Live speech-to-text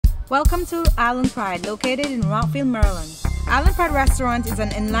Welcome to Island Pride, located in Rockville, Maryland. Island Pride Restaurant is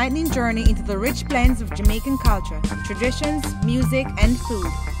an enlightening journey into the rich blends of Jamaican culture, traditions, music, and food.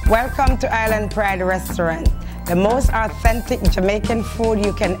 Welcome to Island Pride Restaurant, the most authentic Jamaican food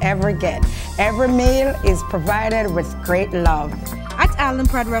you can ever get. Every meal is provided with great love. At Island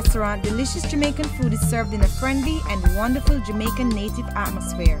Pride Restaurant, delicious Jamaican food is served in a friendly and wonderful Jamaican native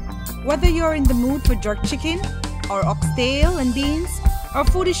atmosphere. Whether you're in the mood for jerk chicken or oxtail and beans, our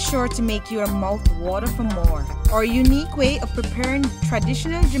food is sure to make your mouth water for more. Our unique way of preparing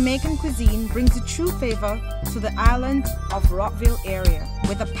traditional Jamaican cuisine brings a true flavor to the island of Rockville area,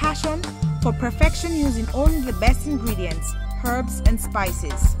 with a passion for perfection using only the best ingredients, herbs and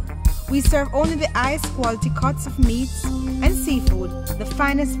spices. We serve only the highest quality cuts of meats and seafood, the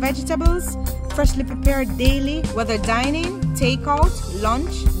finest vegetables, freshly prepared daily, whether dining, takeout,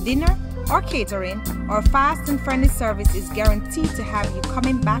 lunch, dinner, or catering. Our fast and friendly service is guaranteed to have you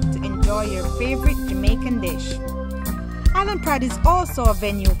coming back to enjoy your favorite Jamaican dish. Island Pride is also a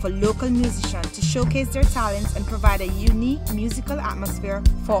venue for local musicians to showcase their talents and provide a unique musical atmosphere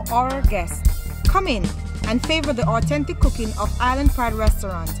for our guests. Come in and favor the authentic cooking of Island Pride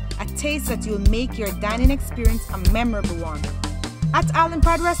Restaurant, a taste that will make your dining experience a memorable one. At Island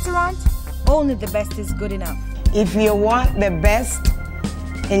Pride Restaurant, only the best is good enough. If you want the best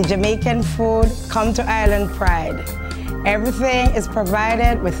in Jamaican food, come to Island Pride. Everything is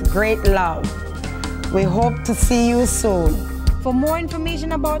provided with great love. We hope to see you soon. For more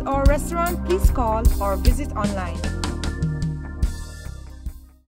information about our restaurant, please call or visit online.